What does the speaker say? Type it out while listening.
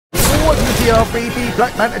TR Freebie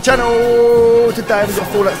Black Manta channel. Today we've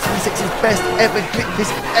got Fallout 76's best ever glitches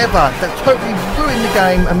ever that totally ruined the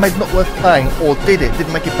game and made it not worth playing, or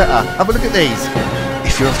didn't make it better. Have a look at these.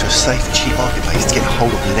 If you're after a safe and cheap marketplace to get a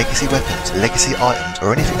hold of legacy weapons, legacy items,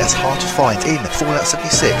 or anything that's hard to find in Fallout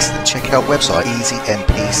 76, then check out website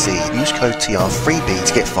EasyNPC. Use code TR3B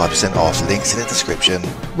to get 5% off. Links in the description.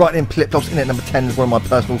 Right then, Flip-Flops in at number 10 is one of my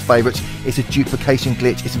personal favourites. It's a duplication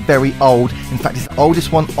glitch. It's very old. In fact, it's the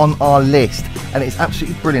oldest one on our list, and it's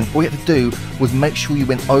absolutely brilliant. All you had to do was make sure you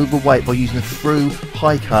went overweight by using a through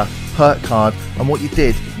hiker perk card, and what you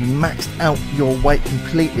did, you maxed out your weight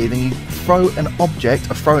completely. Then you throw an object,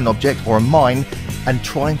 or a mine, and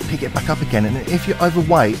try and pick it back up again. And if you're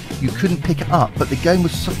overweight, you couldn't pick it up, but the game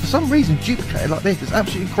was for some reason duplicated like this. It's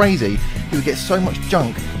absolutely crazy. You would get so much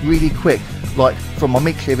junk really quick. Like from my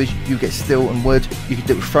meat cleavage, you get steel and wood. You could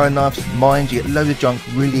do it with throwing knives, mines. You get loads of junk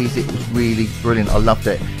really easy. It was really brilliant. I loved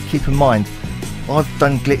it. Keep in mind, I've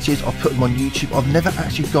done glitches, I've put them on YouTube. I've never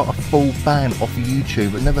actually got a full ban off of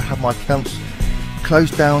YouTube. I've never had my accounts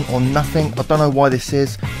closed down or nothing. I don't know why this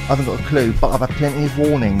is. I haven't got a clue, but I've had plenty of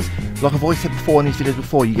warnings. Like I've always said before in these videos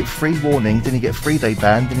before, you get 3 warnings, then you get a 3-day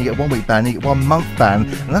ban, then you get a 1-week ban, then you get 1 month ban,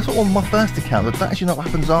 and that's what on my first account. I don't actually know what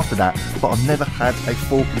happens after that, but I've never had a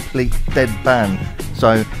full, complete, dead ban.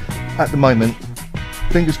 So at the moment,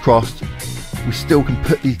 fingers crossed, we still can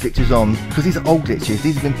put these glitches on, because these are old glitches.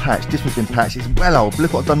 These have been patched, this one's been patched, it's well old.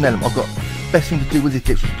 Look what I've done then. I've got best thing to do with this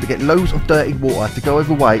glitch was to get loads of dirty water, to go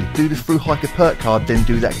overweight, do the through hiker perk card, then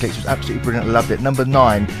do that glitch. It was absolutely brilliant. I loved it. Number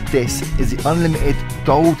 9, this is the unlimited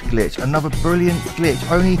gold glitch. Another brilliant glitch.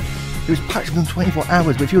 It was patched within 24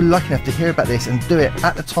 hours, but if you're lucky enough to hear about this and do it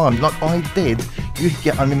at the time, like I did, you could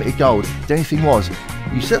get unlimited gold. The only thing was,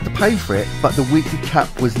 you still have to pay for it, but the weekly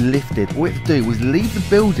cap was lifted. All you had to do was leave the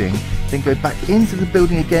building, then go back into the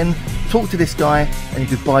building again, talk to this guy, and you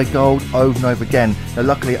could buy gold over and over again. Now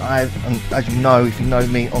luckily, as you know, if you know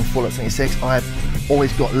me on Fallout 76, I've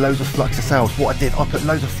always got loads of flux to sell. So what I did, I put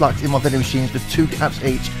loads of flux in my vending machines for 2 caps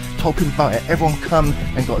each, told people about it. Everyone come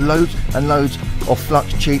and got loads and loads of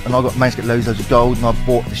flux cheap, and I managed to get loads of gold, and I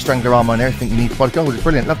bought the strangler armor and everything you need to buy gold. It's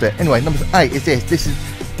brilliant, loved it. Anyway, number 8 is this. This is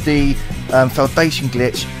the foundation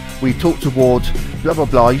glitch. We talked towards blah blah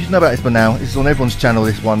blah. You should know about this by now. This is on everyone's channel,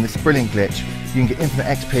 this one. This is a brilliant glitch. You can get infinite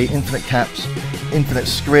XP, infinite caps, infinite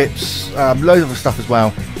scripts, loads of other stuff as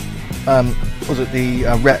well. Was it the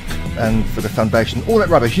rep and for the foundation, all that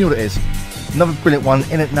rubbish, you know what it is. Another brilliant one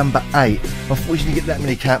in at number 8. Unfortunately, you didn't get that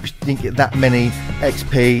many caps, you didn't get that many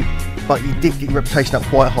XP, but you did get your reputation up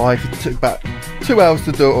quite high. If it took about 2 hours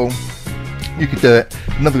to do it all, you could do it.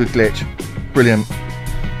 Another good glitch. Brilliant.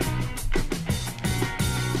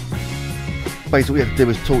 Basically, all you had to do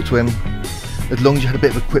was talk to him. As long as you had a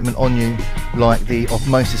bit of equipment on you, like the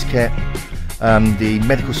osmosis kit, the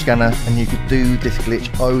medical scanner, and you could do this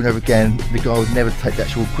glitch over and over again. The guy would never take the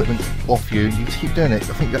actual equipment off you. You just keep doing it.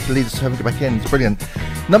 I think you have to leave the server and get back in. It's brilliant.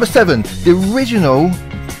 Number 7, the original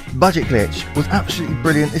budget glitch was absolutely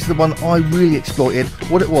brilliant. This is the one I really exploited.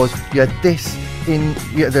 What it was, you had this in,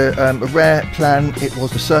 you had a rare plan. It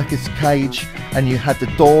was the circus cage, and you had the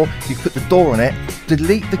door. You put the door on it,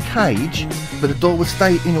 delete the cage, but the door would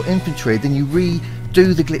stay in your inventory. Then you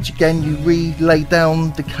redo the glitch again. You lay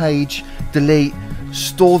down the cage, delete,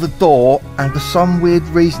 store the door, and for some weird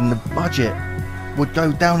reason the budget would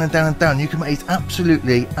go down and down and down. You can make these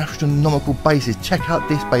absolutely astronomical bases. Check out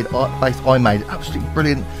this base I made. Absolutely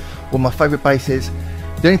brilliant. One of my favourite bases.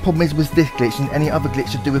 The only problem is with this glitch and any other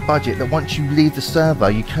glitch to do with budget, that once you leave the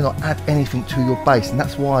server you cannot add anything to your base, and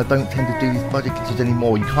that's why I don't tend to do these budget glitches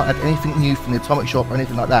anymore. You can't add anything new from the atomic shop or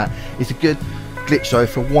anything like that. It's a good glitch though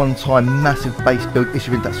for one-time massive base build if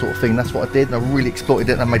you're into that sort of thing. That's what I did, and I really exploited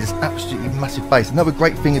it, and I made this absolutely massive base. Another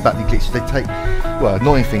great thing about the glitches, they take, well,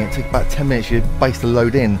 annoying thing, it takes about 10 minutes for your base to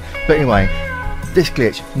load in. But anyway, this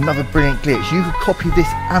glitch, another brilliant glitch. You could copy this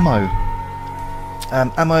ammo.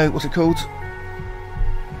 What's it called?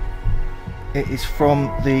 It is from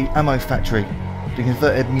the ammo factory, the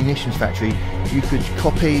converted munitions factory. You could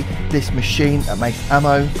copy this machine that makes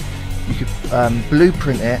ammo. You could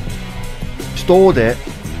blueprint it, stored it.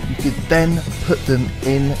 You could then put them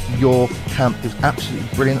in your camp. It was absolutely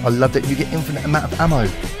brilliant. I loved it. You get infinite amount of ammo.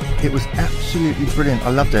 It was absolutely brilliant. I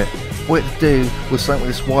loved it. All you had to do was something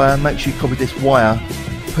with this wire. Make sure you copy this wire,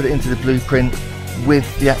 put it into the blueprint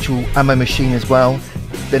with the actual ammo machine as well.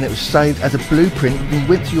 Then it was saved as a blueprint. You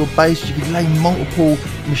went to your base, you could lay multiple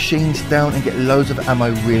machines down and get loads of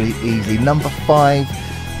ammo really easily. Number 5,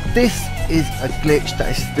 this is a glitch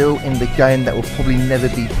that is still in the game that will probably never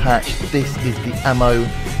be patched. This is the ammo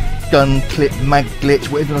gun clip mag glitch,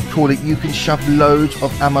 whatever you want to call it. You can shove loads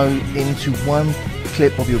of ammo into one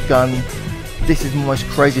clip of your gun, This is the most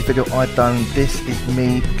crazy video I've done. This is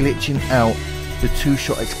me glitching out the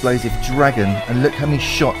 2-shot explosive dragon, and look how many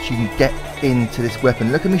shots you can get into this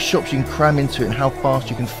weapon. Look how many shots you can cram into it and how fast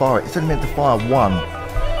you can fire it. It's only meant to fire 1,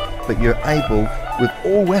 but you're able with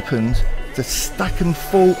all weapons to stack them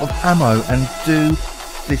full of ammo and do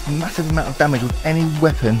this massive amount of damage with any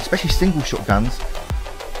weapon, especially single shotguns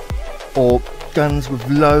or guns with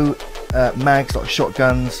low mags like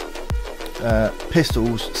shotguns,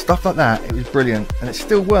 pistols, stuff like that. It was brilliant, and it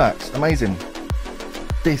still works. Amazing.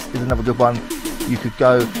 This is another good one. You could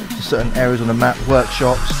go to certain areas on the map,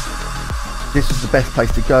 workshops. This is the best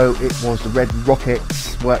place to go. It was the Red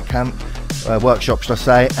Rockets workshop, should I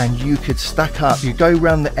say, and you could stack up. You go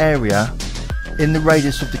around the area in the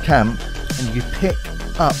radius of the camp, and you pick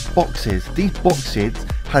up boxes. These boxes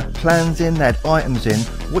had plans in, they had items in.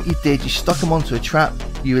 What you did, you stuck them onto a trap.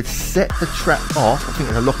 You would set the trap off. I think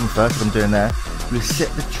there's a locking first, what I'm doing there. You would set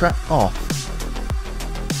the trap off,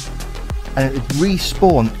 and it would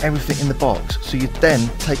respawn everything in the box. So you'd then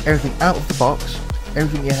take everything out of the box,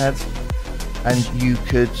 everything you had, and you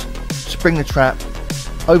could spring the trap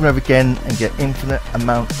over and over again and get infinite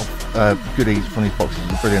amount of goodies from these boxes.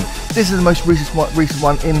 It's brilliant. This is the most recent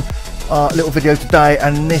one in our little video today,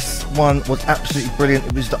 and this one was absolutely brilliant.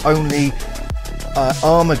 It was the only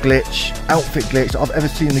armor glitch, outfit glitch that I've ever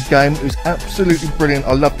seen in the game. It was absolutely brilliant.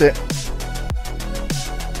 I loved it.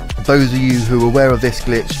 Those of you who are aware of this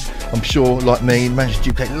glitch, I'm sure, like me, managed to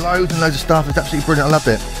duplicate loads and loads of stuff. It's absolutely brilliant. I loved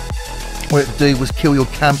it. What you had to do was kill your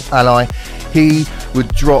camp ally. He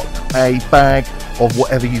would drop a bag of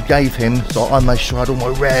whatever you gave him. So I made sure I had all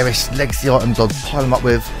my rarest legacy items. I'd pile them up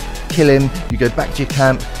with, kill him. You go back to your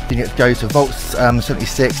camp. Then you have to go to Vault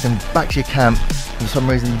 76 and back to your camp. For some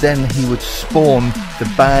reason, then he would spawn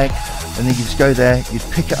the bag, and then you just go there. You'd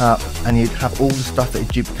pick it up, and you'd have all the stuff that he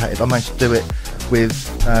duplicated. I managed to do it with,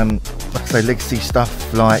 like I say, legacy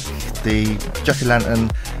stuff like the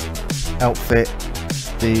Jack-o'-lantern outfit,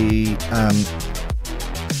 the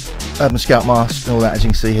Urban Scout mask, and all that. As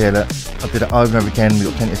you can see here, that I did it over and over again. We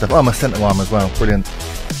got plenty of stuff. Oh, my center arm as well, brilliant.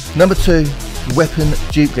 Number 2, weapon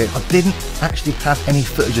duplicate. I didn't actually have any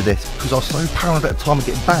footage of this because I was so paranoid at the time of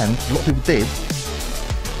getting banned. A lot of people did.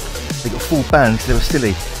 They got full banned because they were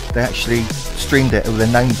silly. They actually streamed it with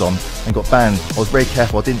their names on and got banned. I was very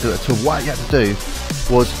careful. I didn't do it at all. What you had to do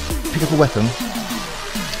was pick up a weapon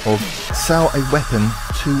or sell a weapon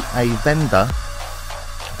to a vendor.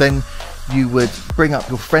 Then you would bring up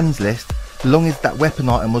your friends list. As long as that weapon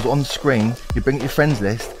item was on screen, you bring up your friends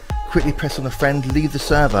list, quickly press on a friend, leave the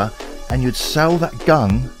server, and you'd sell that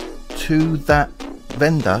gun to that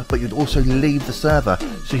vendor, but you'd also leave the server.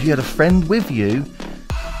 So if you had a friend with you,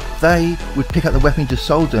 they would pick up the weapon you just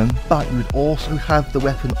sold them, but you would also have the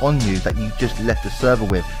weapon on you that you just left the server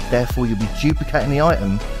with. Therefore, you'd be duplicating the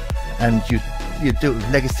item, and you'd do it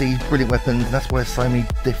with legacy, brilliant weapons, and that's why there's so many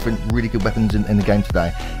different really good weapons in the game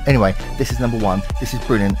today. Anyway, this is number 1. This is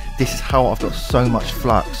brilliant. This is how I've got so much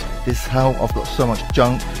flux. This is how I've got so much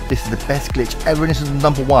junk. This is the best glitch ever, and this is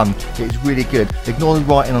number 1. It's really good. Ignore the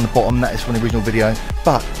writing on the bottom, that is from the original video.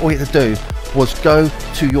 But all you had to do was go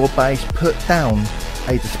to your base, put down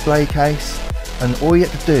a display case, and all you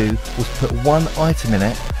had to do was put 1 item in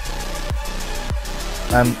it,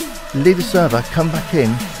 leave the server, come back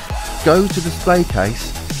in, go to the display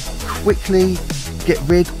case, quickly get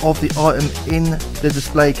rid of the item in the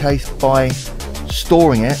display case by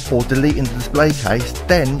storing it or deleting the display case.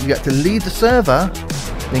 Then you have to leave the server,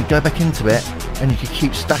 then go back into it, and you can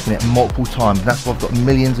keep stacking it multiple times. And that's why I've got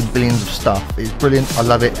millions and billions of stuff. It's brilliant, I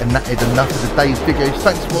love it, and that is enough for today's video.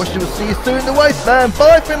 Thanks for watching, we'll see you soon in the wasteland.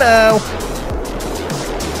 Bye for now.